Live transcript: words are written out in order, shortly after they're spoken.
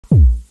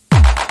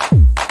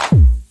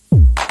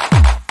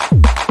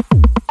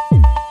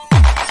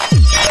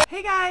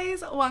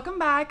welcome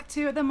back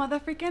to the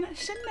motherfucking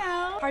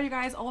Chanel. How are you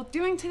guys all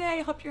doing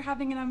today? Hope you're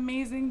having an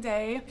amazing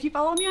day. If you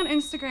follow me on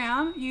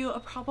Instagram, you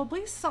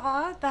probably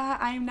saw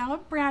that I am now a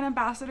brand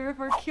ambassador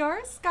for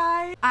Kiara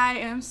Sky. I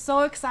am so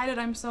excited.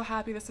 I'm so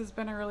happy. This has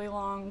been a really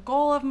long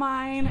goal of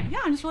mine. Yeah,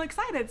 I'm just really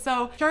excited.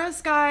 So Kiara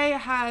Sky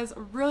has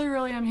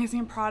really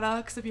amazing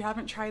products. If you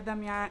haven't tried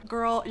them yet,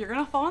 girl, you're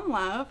gonna fall in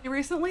love. They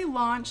recently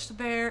launched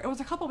it was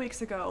a couple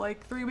weeks ago,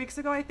 like 3 weeks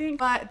ago, I think,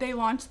 but they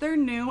launched their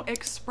new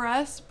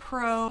Express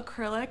Pro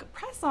Acrylic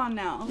press-on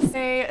nails.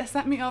 They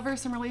sent me over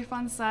some really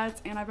fun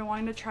sets and I've been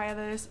wanting to try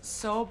this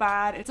so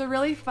bad. It's a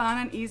really fun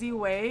and easy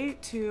way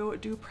to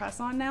do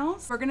press-on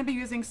nails. We're gonna be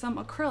using some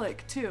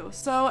acrylic too,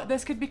 so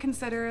this could be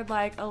considered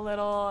like a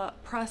little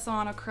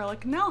press-on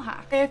acrylic nail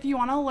hack. If you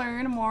want to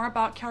learn more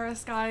about Kiara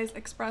Sky's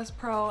Express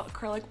Pro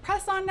Acrylic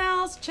press-on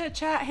nails, chit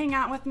chat, hang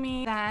out with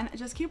me, then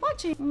just keep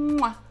watching.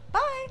 Mwah.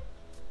 Bye!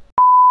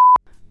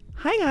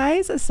 Hi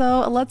guys,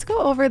 so let's go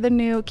over the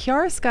new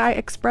Kiara Sky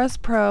Express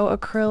Pro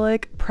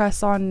Acrylic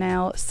Press-On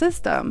Nail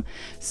System.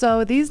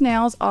 So these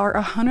nails are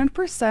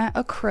 100%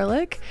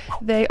 acrylic.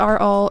 They are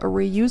all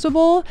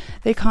reusable.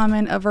 They come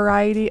in a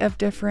variety of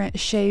different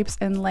shapes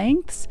and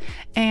lengths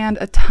and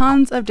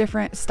tons of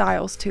different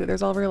styles too.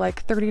 There's over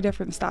like 30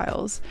 different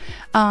styles.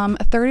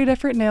 30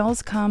 different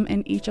nails come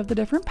in each of the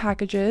different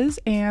packages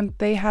and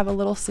they have a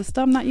little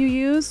system that you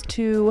use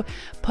to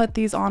put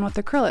these on with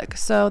acrylic.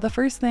 So the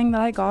first thing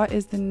that I got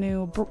is the new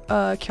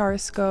Kiara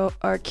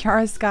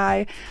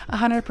Sky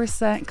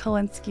 100%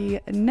 Kslinsky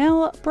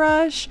nail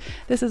brush.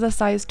 This is a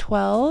size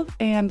 12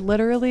 and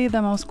literally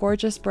the most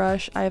gorgeous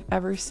brush I've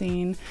ever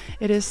seen.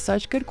 It is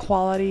such good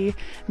quality.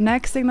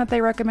 Next thing that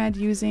they recommend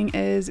using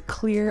is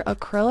clear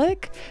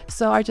acrylic.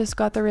 So I just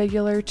got the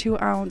regular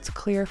 2-ounce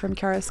clear from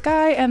Kiara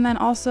Sky and then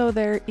also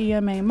their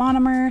EMA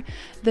monomer.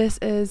 This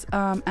is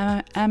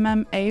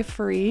MMA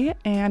free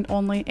and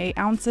only 8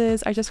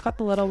 ounces. I just got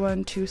the little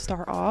one to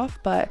start off,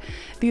 but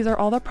these are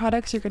all the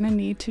products you're going to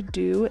need to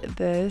do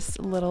this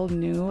little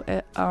new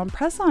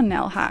press-on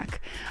nail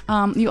hack.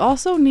 You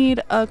also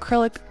need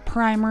acrylic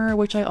primer,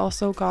 which I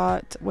also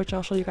got, which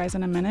I'll show you guys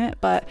in a minute,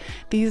 but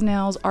these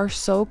nails are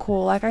so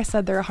cool. Like I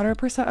said, they're 100%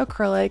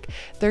 acrylic.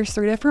 There's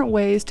 3 different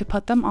ways to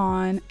put them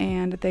on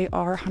and they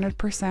are 100%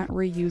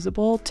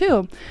 reusable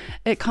too.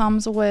 It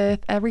comes with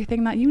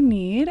everything that you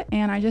need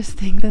and I just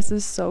think this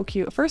is so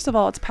cute. First of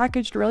all, it's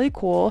packaged really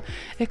cool.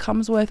 It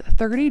comes with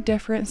 30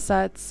 different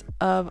sets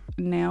of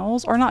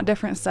nails, or not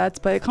different sets,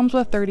 but it comes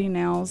with 30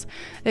 nails.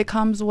 It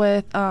comes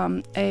with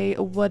a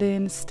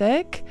wooden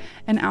stick,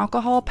 an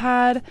alcohol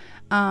pad,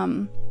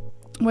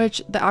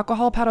 which the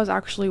alcohol pad was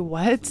actually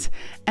wet,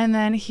 and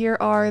then here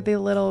are the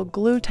little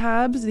glue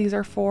tabs. These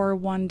are for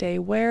 1-day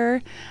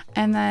wear,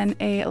 and then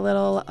a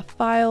little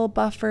file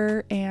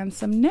buffer and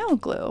some nail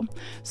glue.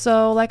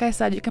 So like I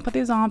said, you can put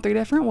these on 3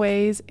 different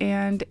ways,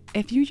 and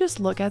if you just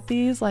look at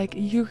these, like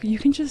you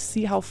can just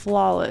see how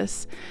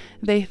flawless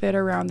they fit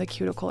around the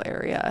cuticle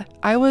area.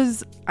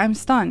 I'm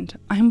stunned.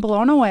 I'm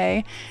blown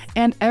away,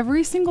 and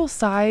every single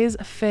size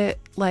fit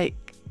like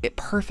it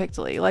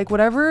perfectly. Like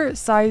whatever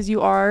size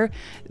you are,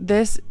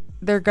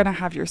 they're gonna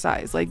have your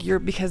size, like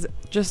because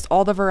just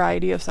all the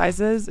variety of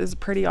sizes is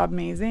pretty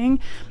amazing.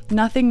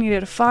 Nothing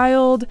needed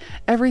filed,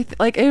 everything,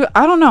 like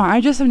I don't know, I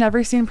just have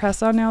never seen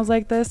press-on nails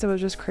like this. It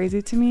was just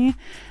crazy to me.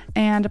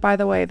 And by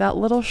the way, that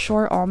little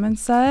short almond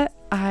set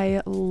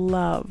I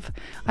love.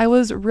 I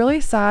was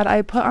really sad.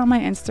 I put on my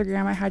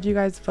Instagram, I had you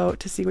guys vote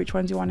to see which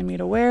ones you wanted me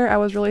to wear. I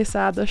was really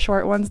sad the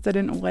short ones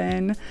didn't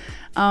win.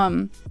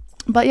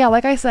 But yeah,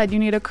 like I said, you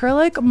need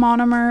acrylic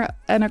monomer,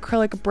 an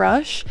acrylic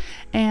brush,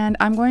 and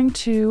I'm going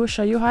to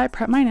show you how I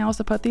prep my nails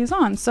to put these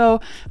on.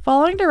 So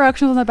following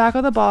directions on the back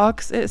of the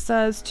box, it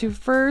says to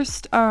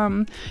first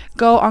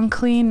go on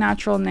clean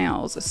natural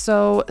nails.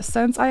 So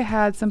since I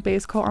had some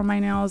base coat on my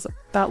nails,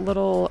 that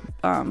little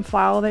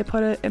file they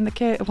put it in the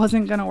kit, it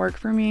wasn't gonna work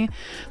for me.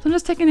 So I'm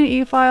just taking an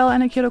e-file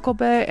and a cuticle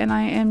bit and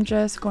I am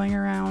just going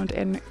around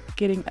and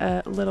getting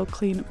a little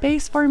clean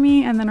base for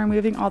me and then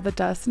removing all the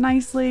dust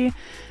nicely,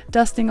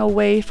 dusting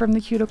away from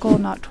the cuticle,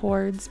 not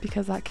towards,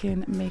 because that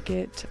can make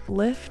it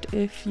lift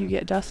if you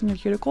get dust in your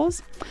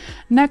cuticles.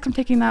 Next, I'm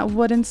taking that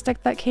wooden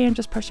stick that came,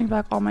 just pushing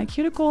back all my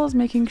cuticles,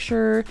 making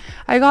sure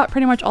I got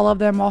pretty much all of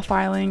them while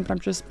filing, but I'm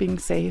just being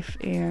safe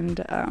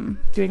and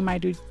doing my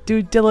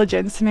due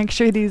diligence to make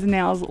sure these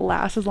nails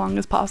last as long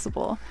as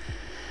possible.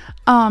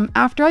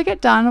 After I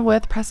get done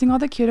with pressing all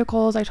the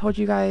cuticles, I told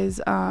you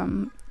guys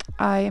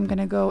I am going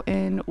to go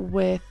in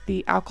with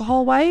the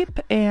alcohol wipe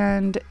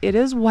and it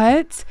is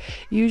wet.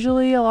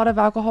 Usually a lot of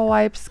alcohol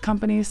wipes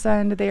companies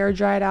send, they are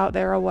dried out,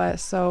 they are wet.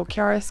 So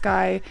Kiara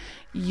Sky,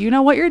 you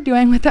know what you're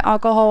doing with the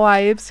alcohol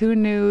wipes. Who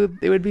knew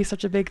it would be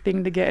such a big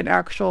thing to get an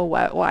actual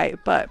wet wipe?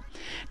 But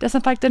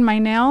disinfected my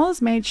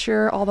nails, made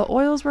sure all the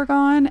oils were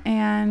gone,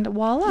 and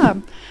voila.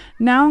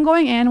 Now I'm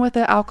going in with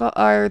the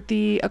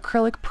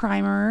acrylic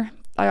primer.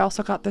 I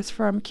also got this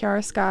from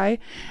Kiara Sky,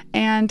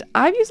 and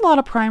I've used a lot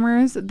of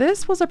primers.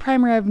 This was a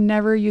primer I've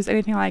never used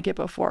anything like it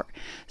before.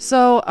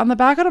 So on the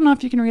back, I don't know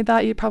if you can read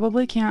that, you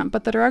probably can't,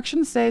 but the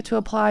directions say to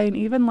apply an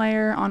even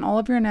layer on all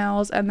of your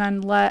nails and then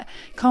let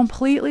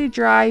completely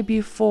dry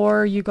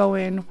before you go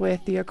in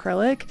with the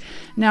acrylic.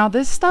 Now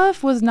this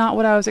stuff was not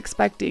what I was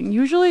expecting.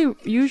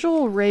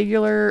 Usual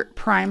regular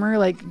primer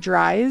like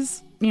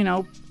dries, you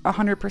know,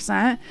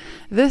 100%.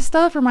 This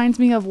stuff reminds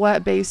me of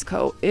wet base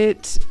coat.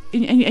 And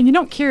you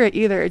don't cure it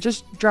either. It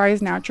just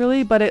dries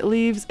naturally, but it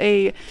leaves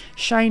a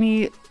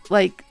shiny,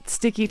 like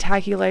sticky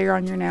tacky layer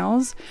on your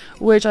nails,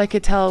 which I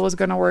could tell was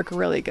going to work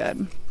really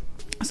good.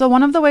 So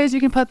one of the ways you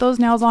can put those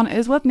nails on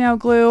is with nail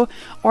glue,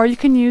 or you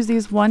can use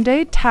these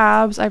one-day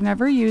tabs. I've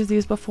never used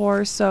these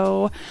before,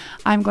 so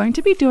I'm going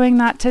to be doing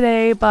that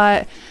today.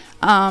 But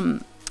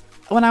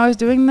when I was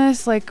doing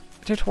this like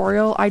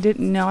tutorial, I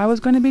didn't know I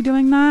was going to be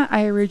doing that.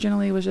 I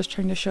originally was just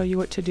trying to show you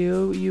what to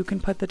do. You can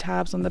put the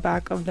tabs on the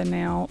back of the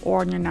nail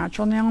or on your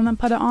natural nail and then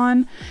put it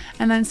on.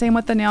 And then same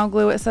with the nail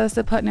glue. It says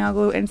to put nail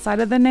glue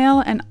inside of the nail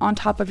and on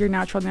top of your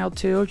natural nail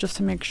too, just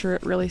to make sure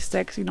it really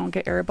sticks, you don't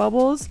get air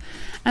bubbles.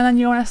 And then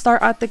you want to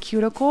start at the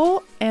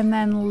cuticle and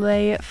then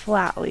lay it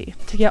flatly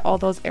to get all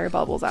those air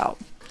bubbles out.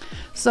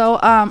 So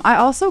I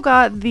also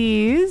got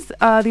these.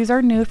 These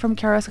are new from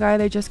Kiara Sky.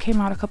 They just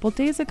came out a couple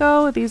days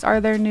ago. These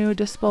are their new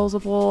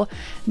disposable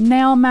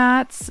nail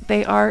mats.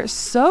 They are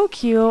so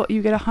cute.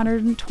 You get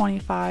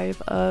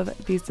 125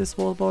 of these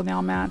disposable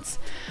nail mats.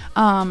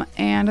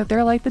 And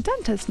they're like the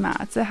dentist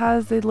mats. It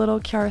has the little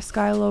Kiara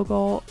Sky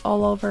logo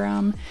all over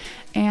them.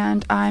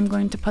 And I'm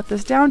going to put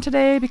this down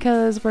today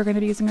because we're going to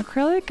be using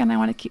acrylic and I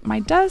want to keep my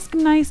desk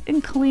nice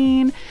and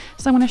clean.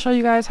 So I'm going to show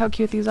you guys how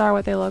cute these are,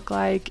 what they look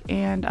like,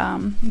 and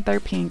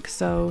they're pink,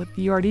 so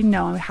you already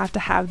know I have to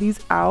have these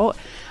out.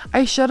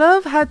 I should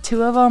have had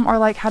 2 of them or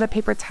like had a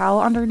paper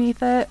towel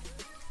underneath it.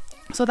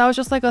 So that was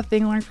just like a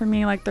thing learned for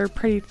me. Like they're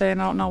pretty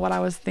thin. I don't know what I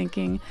was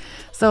thinking.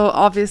 So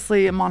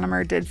obviously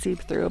monomer did seep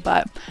through,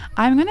 but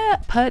I'm gonna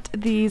put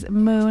these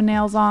moo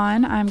nails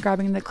on. I'm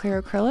grabbing the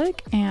clear acrylic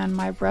and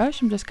my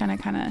brush. I'm just gonna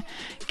kind of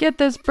get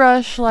this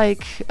brush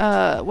like,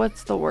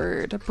 what's the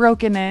word?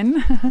 Broken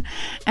in.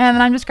 And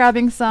then I'm just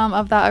grabbing some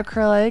of that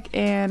acrylic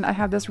and I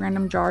have this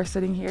random jar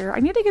sitting here.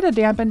 I need to get a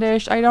dampen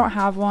dish. I don't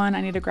have one.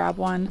 I need to grab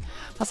one.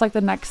 That's like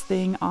the next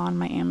thing on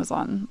my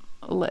Amazon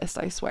list,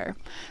 I swear.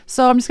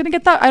 So I'm just gonna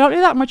get that. I don't need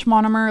that much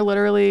monomer,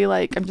 literally,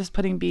 like I'm just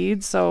putting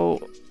beads,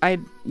 so I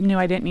knew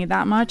I didn't need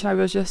that much. I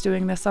was just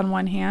doing this on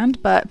one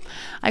hand, but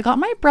I got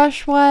my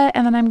brush wet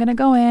and then I'm gonna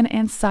go in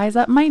and size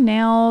up my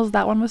nails.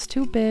 That one was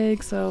too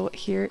big, so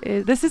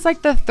this is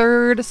like the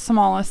 3rd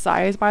smallest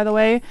size, by the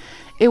way.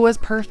 It was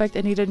perfect.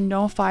 It needed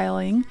no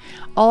filing.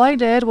 All I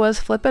did was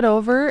flip it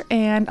over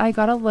and I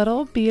got a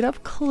little bead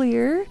of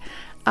clear.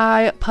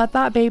 I put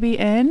that baby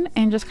in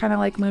and just kind of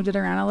like moved it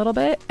around a little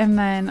bit and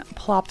then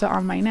plopped it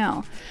on my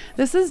nail.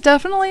 This is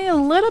definitely a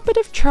little bit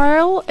of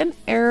trial and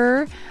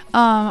error.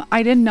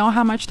 I didn't know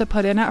how much to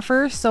put in at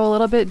first, so a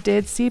little bit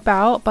did seep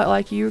out, but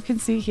like you can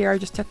see here, I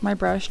just took my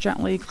brush,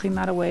 gently cleaned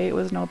that away. It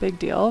was no big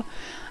deal.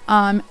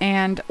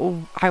 And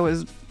I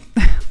was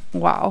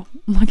wow,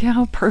 look at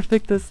how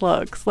perfect this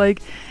looks.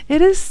 Like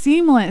it is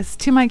seamless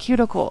to my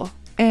cuticle,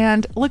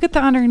 and look at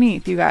the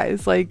underneath, you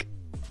guys. Like,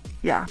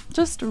 yeah,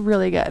 just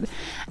really good.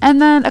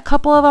 And then a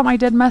couple of them I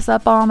did mess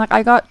up on. Like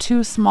I got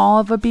too small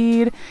of a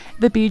bead.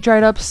 The bead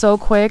dried up so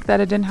quick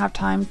that it didn't have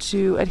time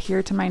to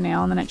adhere to my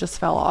nail and then it just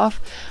fell off.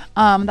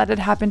 That did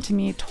happen to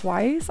me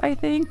twice, I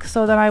think.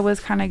 So then I was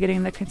kind of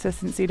getting the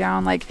consistency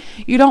down. Like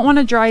you don't want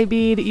a dry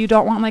bead. You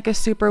don't want like a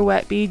super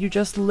wet bead. You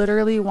just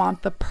literally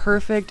want the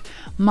perfect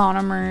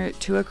monomer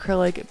to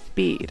acrylic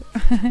bead.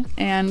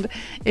 And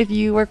if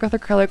you work with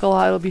acrylic a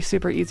lot, it'll be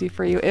super easy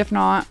for you. If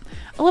not,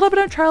 a little bit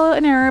of trial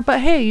and error, but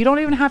hey, you don't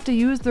even have to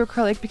use the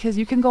acrylic because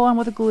you can go on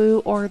with glue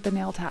or the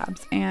nail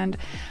tabs. And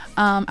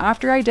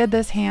after I did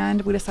this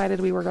hand, we decided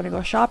we were going to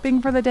go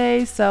shopping for the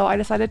day, so I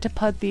decided to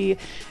put the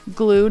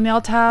glue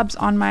nail tabs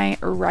on my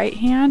right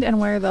hand and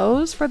wear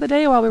those for the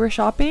day while we were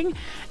shopping.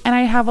 And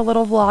I have a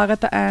little vlog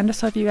at the end,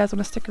 so if you guys want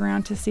to stick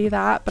around to see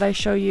that, but I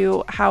show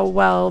you how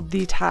well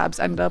the tabs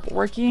end up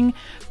working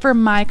for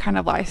my kind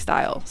of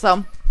lifestyle.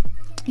 So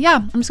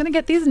yeah, I'm just gonna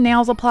get these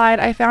nails applied.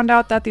 I found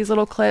out that these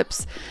little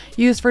clips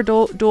used for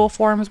dual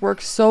forms work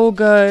so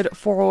good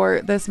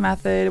for this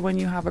method when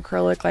you have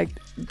acrylic like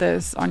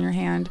this on your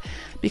hand,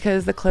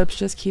 because the clips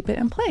just keep it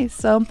in place.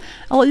 So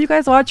I'll let you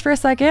guys watch for a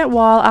second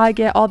while I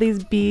get all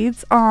these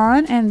beads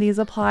on and these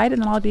applied,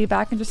 and then I'll be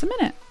back in just a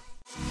minute.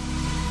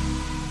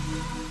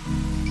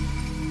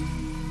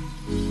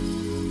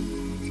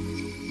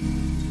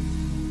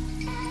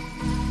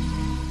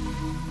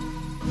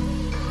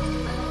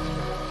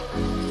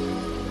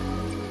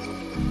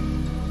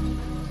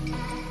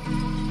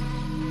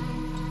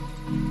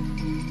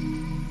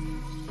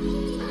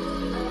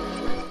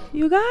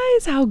 You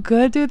guys, how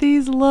good do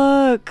these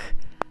look?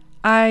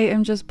 I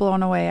am just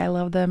blown away. I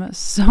love them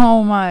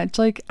so much.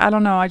 Like, I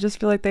don't know. I just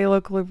feel like they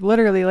look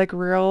literally like a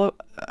real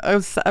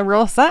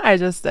set I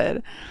just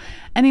did.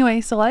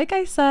 Anyway, so like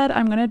I said,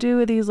 I'm gonna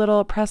do these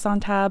little press-on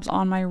tabs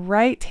on my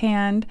right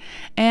hand,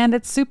 and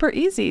it's super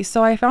easy.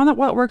 So I found that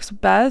what works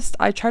best,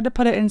 I tried to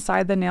put it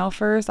inside the nail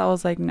first. I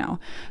was like, no.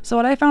 So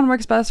what I found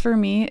works best for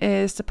me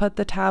is to put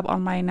the tab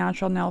on my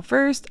natural nail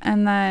first,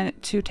 and then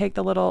to take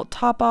the little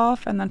top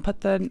off and then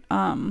put the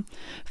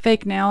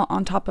fake nail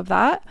on top of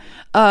that.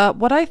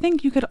 What I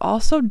think you could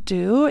also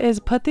do is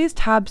put these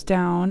tabs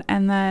down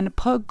and then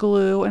put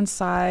glue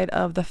inside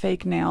of the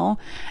fake nail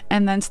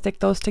and then stick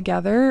those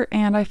together,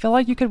 and I feel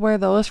like you could wear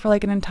those for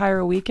like an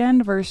entire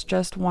weekend versus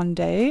just one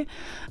day.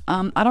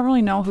 I don't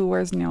really know who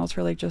wears nails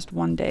for like just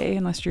one day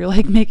unless you're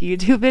like making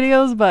YouTube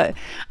videos, but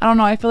I don't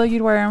know, I feel like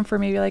you'd wear them for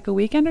maybe like a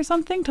weekend or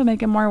something to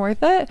make it more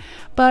worth it.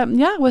 But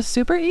yeah, it was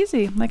super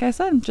easy. Like I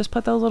said, just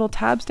put those little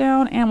tabs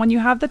down, and when you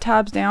have the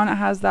tabs down, it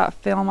has that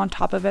film on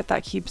top of it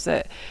that keeps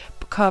it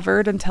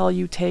covered until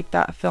you take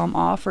that film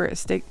off for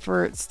its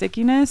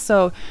stickiness,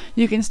 so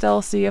you can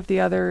still see if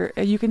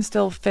you can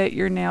still fit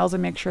your nails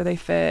and make sure they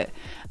fit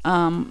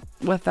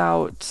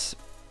without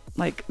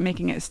like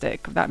making it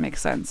stick, if that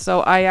makes sense. So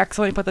I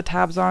accidentally put the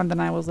tabs on, then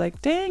I was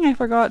like, dang, I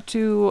forgot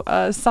to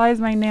size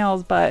my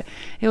nails, but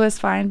it was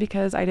fine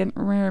because I didn't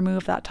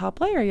remove that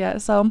top layer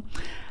yet. So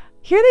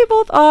here they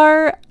both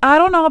are. I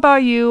don't know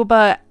about you,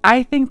 but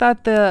I think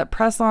that the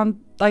press-on,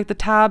 like the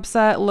tab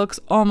set, looks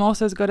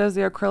almost as good as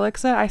the acrylic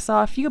set. I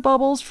saw a few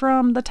bubbles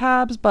from the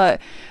tabs,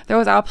 but there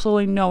was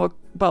absolutely no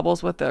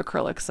bubbles with the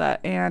acrylic set,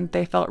 and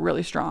they felt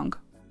really strong.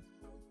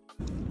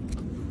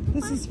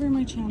 This is for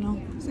my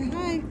channel. Say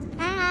hi.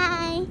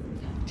 Hi.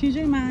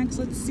 TJ Maxx.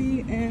 Let's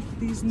see if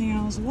these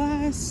nails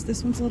last.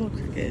 This one's a little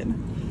crooked.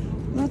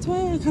 That's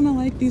why I kind of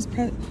like these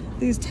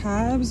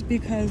tabs,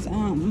 because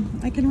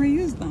I can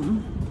reuse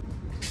them.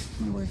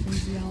 My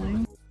boyfriend's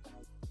yelling.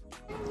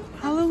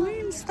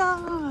 Halloween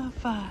stuff.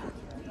 Oh,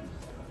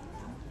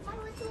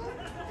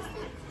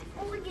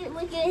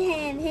 look at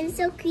him. He's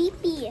so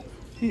creepy.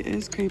 He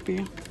is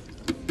creepy.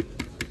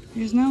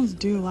 These nails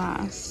do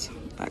last.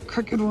 That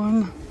crooked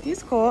one.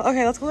 He's cool.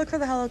 Okay, let's go look for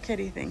the Hello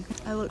Kitty thing.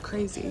 I look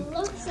crazy.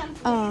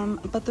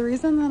 But the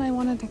reason that I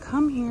wanted to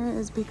come here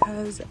is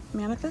because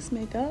Manifest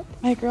Makeup,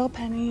 my girl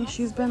Penny,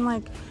 she's been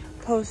like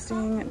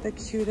posting the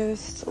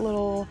cutest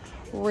little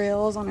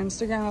reels on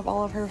Instagram of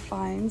all of her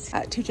finds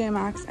at TJ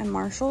Maxx and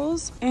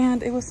Marshall's,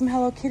 and it was some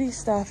Hello Kitty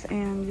stuff.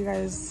 And you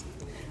guys,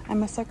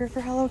 I'm a sucker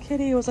for Hello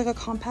Kitty. It was like a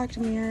compact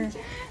mirror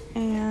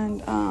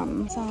and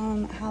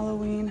some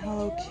Halloween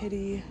Hello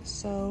Kitty.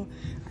 So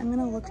I'm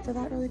gonna look for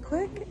that really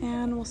quick,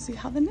 and we'll see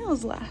how the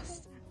nails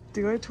last.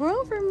 Do a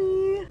twirl for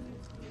me.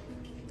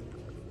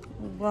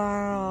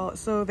 Wow,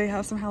 so they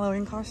have some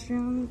Halloween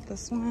costumes,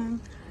 this one,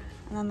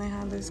 and then they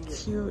have this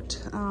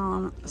cute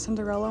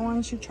Cinderella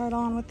one she tried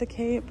on with the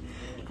cape,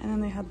 and then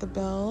they had the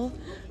bell,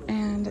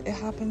 and it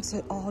happens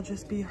to all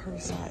just be her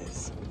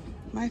size.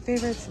 My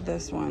favorite's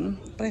this one,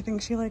 but I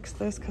think she likes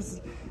this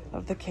because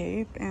of the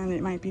cape, and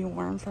it might be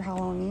warm for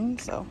Halloween,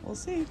 so we'll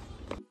see.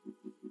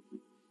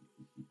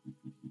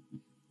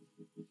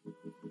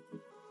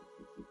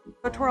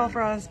 A twirl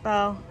for us,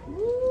 Belle.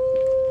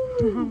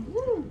 Turn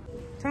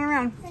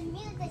around.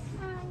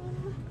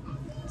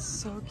 It's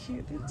so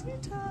cute. It's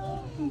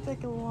detail. It's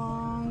like a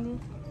long.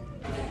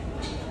 How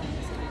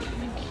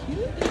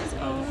cute these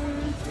are.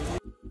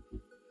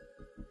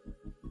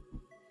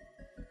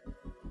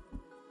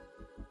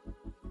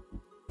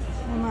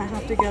 I might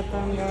have to get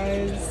them,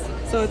 guys.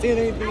 So it's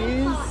either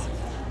these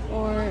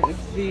or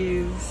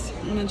these.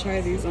 I'm gonna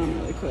try these on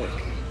really quick.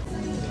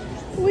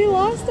 We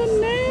lost a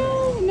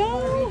nail.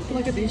 No.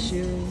 Look at these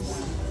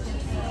shoes.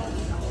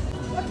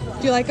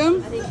 Do you like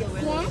them?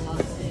 Yeah.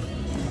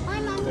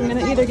 I'm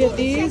gonna either get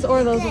these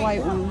or those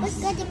white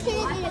ones. Nails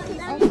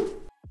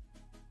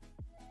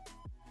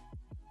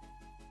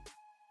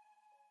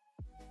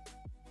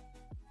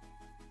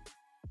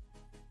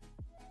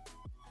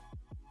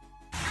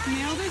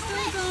are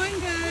still going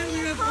good. We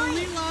have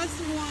only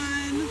lost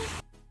one.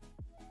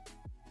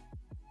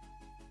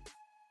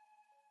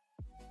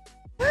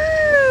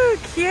 Woo,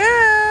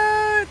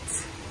 cute.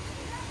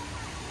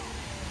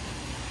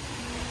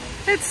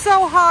 It's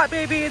so hot,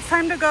 baby. It's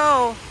time to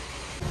go.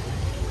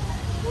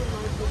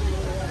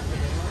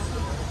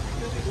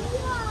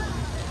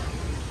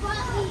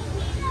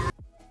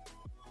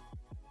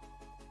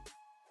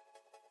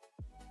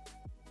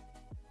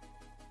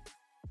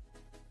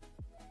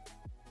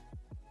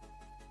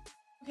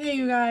 Okay,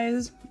 you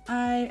guys,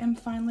 I am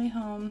finally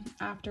home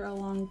after a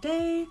long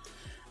day.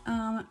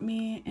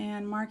 Me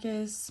and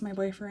Marcus, my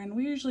boyfriend,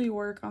 we usually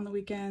work on the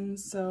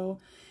weekends, so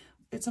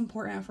it's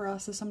important for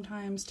us to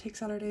sometimes take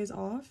Saturdays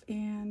off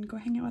and go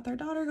hang out with our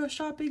daughter, go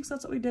shopping. So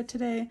that's what we did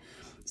today.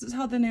 This is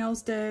how the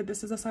nails did.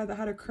 This is the side that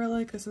had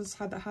acrylic. This is the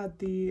side that had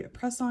the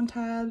press-on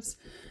tabs.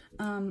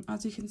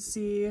 As you can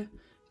see,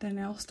 the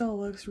nail still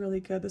looks really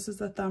good. This is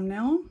the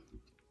thumbnail.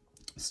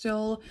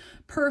 Still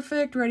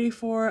perfect, ready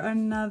for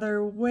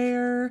another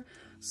wear.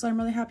 So I'm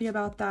really happy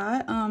about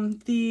that.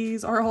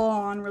 These are all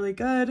on really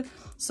good.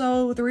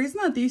 So the reason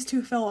that these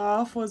two fell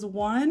off was,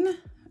 one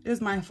is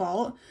my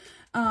fault.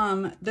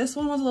 This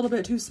one was a little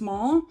bit too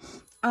small.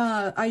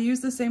 I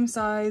used the same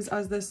size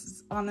as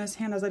this on this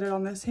hand as I did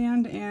on this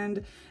hand,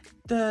 and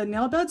the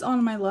nail beds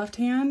on my left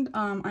hand,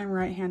 I'm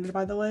right-handed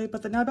by the way,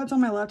 but the nail beds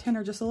on my left hand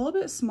are just a little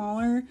bit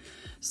smaller.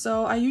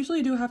 So I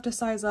usually do have to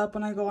size up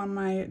when I go on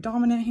my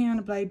dominant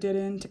hand, but I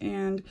didn't,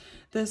 and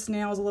this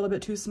nail is a little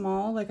bit too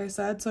small, like I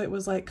said, so it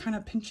was like kind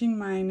of pinching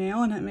my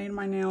nail, and it made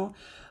my nail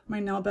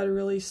bed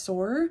really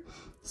sore.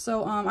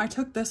 So I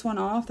took this one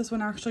off. This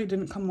one actually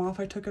didn't come off.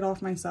 I took it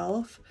off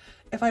myself.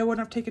 If I wouldn't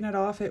have taken it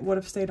off, it would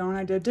have stayed on.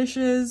 I did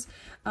dishes.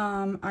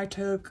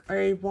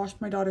 I washed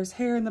my daughter's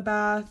hair in the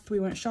bath. We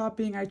went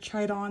shopping. I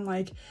tried on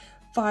like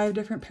 5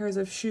 different pairs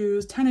of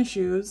shoes, tennis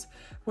shoes,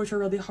 which are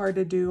really hard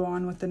to do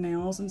on with the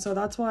nails. And so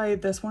that's why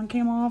this one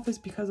came off, is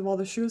because of all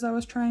the shoes I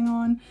was trying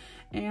on.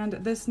 And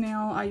this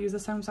nail, I used the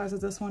same size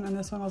as this one, and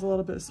this one was a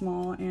little bit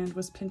small and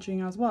was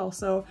pinching as well.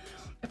 So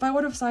if I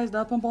would have sized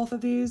up on both of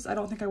these, I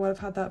don't think I would have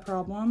had that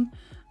problem,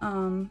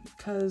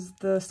 because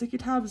the sticky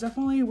tabs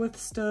definitely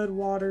withstood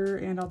water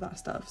and all that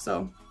stuff.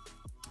 So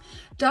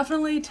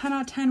definitely 10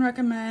 out of 10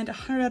 recommend,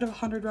 100 out of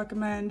 100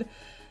 recommend,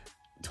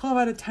 12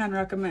 out of 10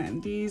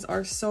 recommend. These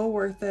are so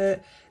worth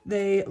it.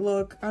 They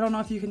look, I don't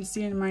know if you can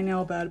see in my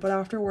nail bed, but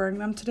after wearing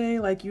them today,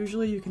 like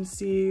usually you can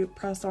see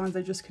press-ons,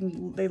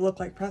 they look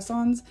like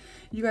press-ons.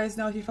 You guys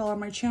know, if you follow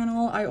my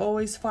channel, I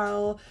always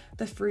file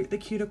the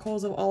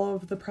cuticles of all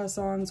of the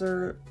press-ons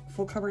or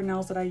full cover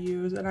nails that I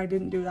use, and I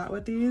didn't do that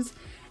with these.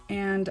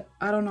 And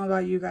I don't know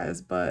about you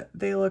guys, but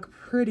they look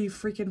pretty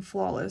freaking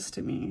flawless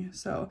to me.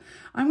 So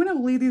I'm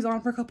gonna leave these on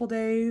for a couple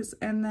days,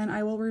 and then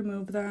I will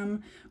remove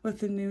them with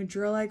the new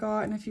drill I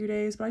got in a few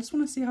days. But I just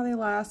want to see how they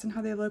last and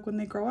how they look when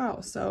they grow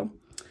out. So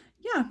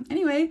yeah,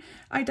 anyway,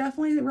 I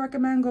definitely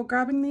recommend go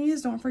grabbing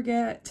these. Don't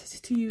forget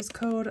to use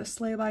code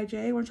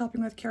𝘓𝘦𝘵 when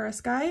shopping with Kiara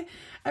Sky.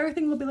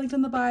 Everything will be linked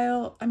in the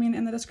bio,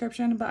 in the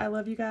description. But I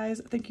love you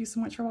guys. Thank you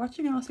so much for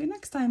watching, and I'll see you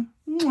next time.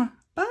 Mwah.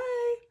 Bye.